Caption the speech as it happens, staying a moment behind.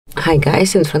Hi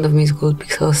guys, in front of me is Google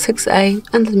Pixel 6a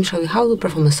and let me show you how to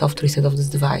perform a soft reset of this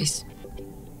device.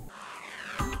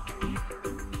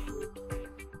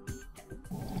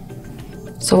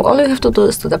 So all you have to do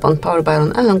is to tap on power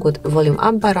button along with volume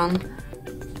up button.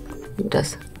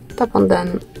 Just tap on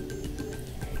them,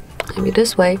 maybe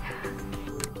this way,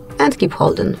 and keep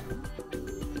holding.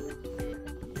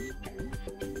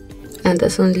 And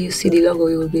as soon as you see the logo,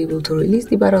 you will be able to release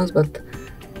the buttons, but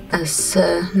as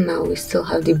now we still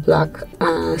have the black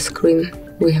screen,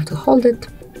 we have to hold it.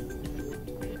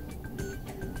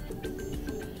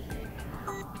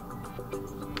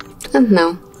 And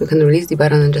now you can release the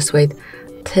button and just wait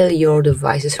till your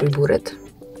device is rebooted.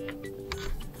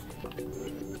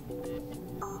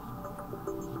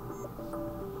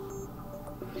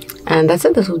 And that's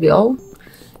it, that will be all.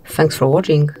 Thanks for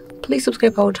watching. Please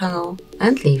subscribe our channel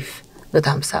and leave the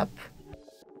thumbs up.